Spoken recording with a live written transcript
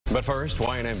But first,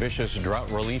 why an ambitious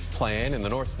drought relief plan in the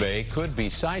North Bay could be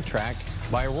sidetracked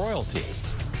by royalty.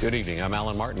 Good evening. I'm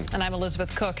Alan Martin. And I'm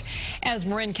Elizabeth Cook. As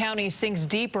Marin County sinks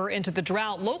deeper into the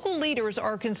drought, local leaders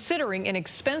are considering an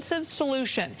expensive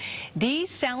solution: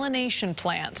 desalination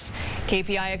plants.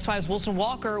 KPIX5's Wilson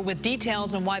Walker with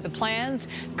details on why the plans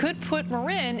could put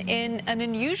Marin in an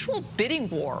unusual bidding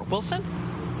war. Wilson?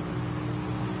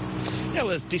 Yeah,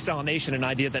 Liz, desalination, an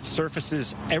idea that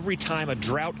surfaces every time a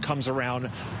drought comes around,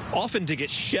 often to get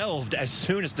shelved as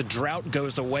soon as the drought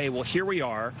goes away. Well, here we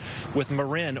are with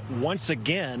Marin once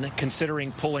again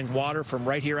considering pulling water from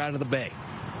right here out of the bay.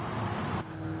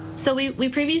 So we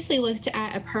previously looked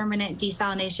at a permanent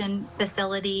desalination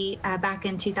facility back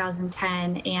in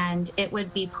 2010, and it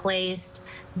would be placed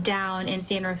down in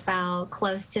San Rafael,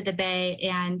 close to the bay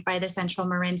and by the Central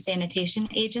Marin Sanitation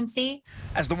Agency.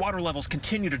 As the water levels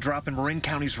continue to drop in Marin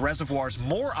County's reservoirs,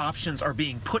 more options are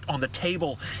being put on the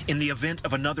table in the event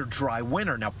of another dry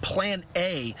winter. Now, Plan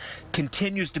A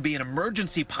continues to be an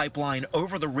emergency pipeline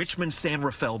over the Richmond-San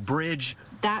Rafael Bridge.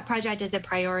 That project is a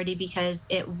priority because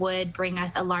it would bring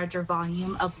us a larger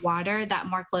volume of water that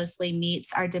more closely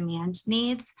meets our demand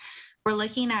needs. We're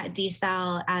looking at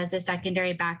desal as a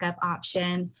secondary backup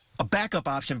option. A backup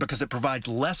option because it provides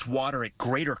less water at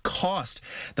greater cost.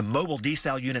 The mobile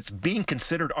desal units being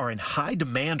considered are in high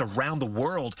demand around the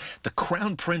world. The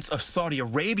Crown Prince of Saudi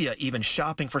Arabia even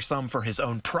shopping for some for his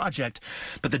own project.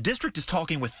 But the district is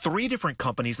talking with 3 different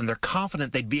companies, and they're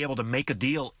confident they'd be able to make a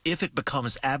deal if it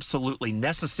becomes absolutely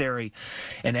necessary.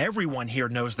 And everyone here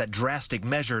knows that drastic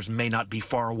measures may not be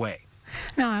far away.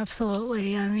 No,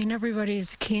 absolutely. I mean,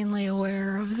 everybody's keenly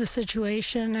aware of the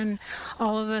situation, and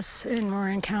all of us in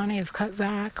Marin County have cut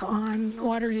back on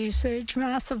water usage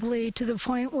massively to the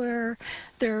point where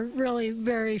there are really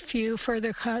very few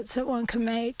further cuts that one can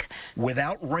make.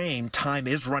 Without rain, time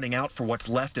is running out for what's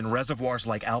left in reservoirs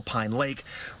like Alpine Lake.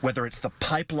 Whether it's the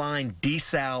pipeline,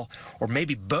 desal, or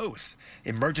maybe both,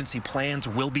 emergency plans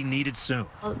will be needed soon.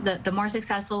 The more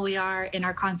successful we are in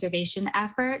our conservation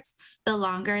efforts, the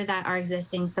longer that our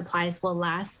existing supplies will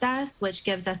last us, which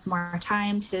gives us more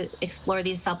time to explore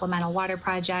these supplemental water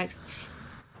projects.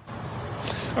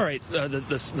 All right,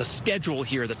 the schedule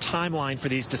here, the timeline for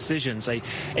these decisions, a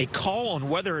call on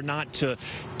whether or not to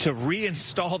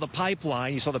reinstall the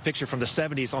pipeline. You saw the picture from the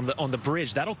 70s on the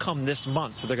bridge. That'll come this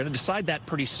month, so they're going to decide that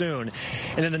pretty soon.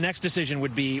 And then the next decision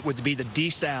would be the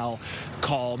desal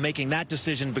call, making that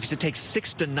decision because it takes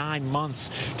 6 to 9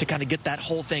 months to kind of get that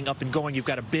whole thing up and going. You've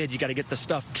got to bid, you got to get the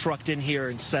stuff trucked in here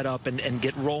and set up and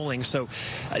get rolling. So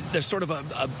there's sort of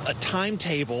a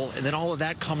timetable, and then all of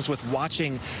that comes with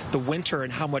watching the winter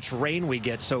and how much rain we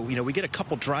get. So, you know, we get a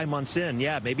couple dry months in.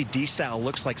 Yeah, maybe desal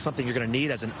looks like something you're going to need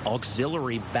as an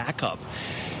auxiliary backup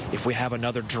if we have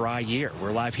another dry year.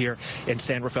 We're live here in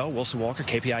San Rafael. Wilson Walker,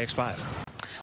 KPIX5.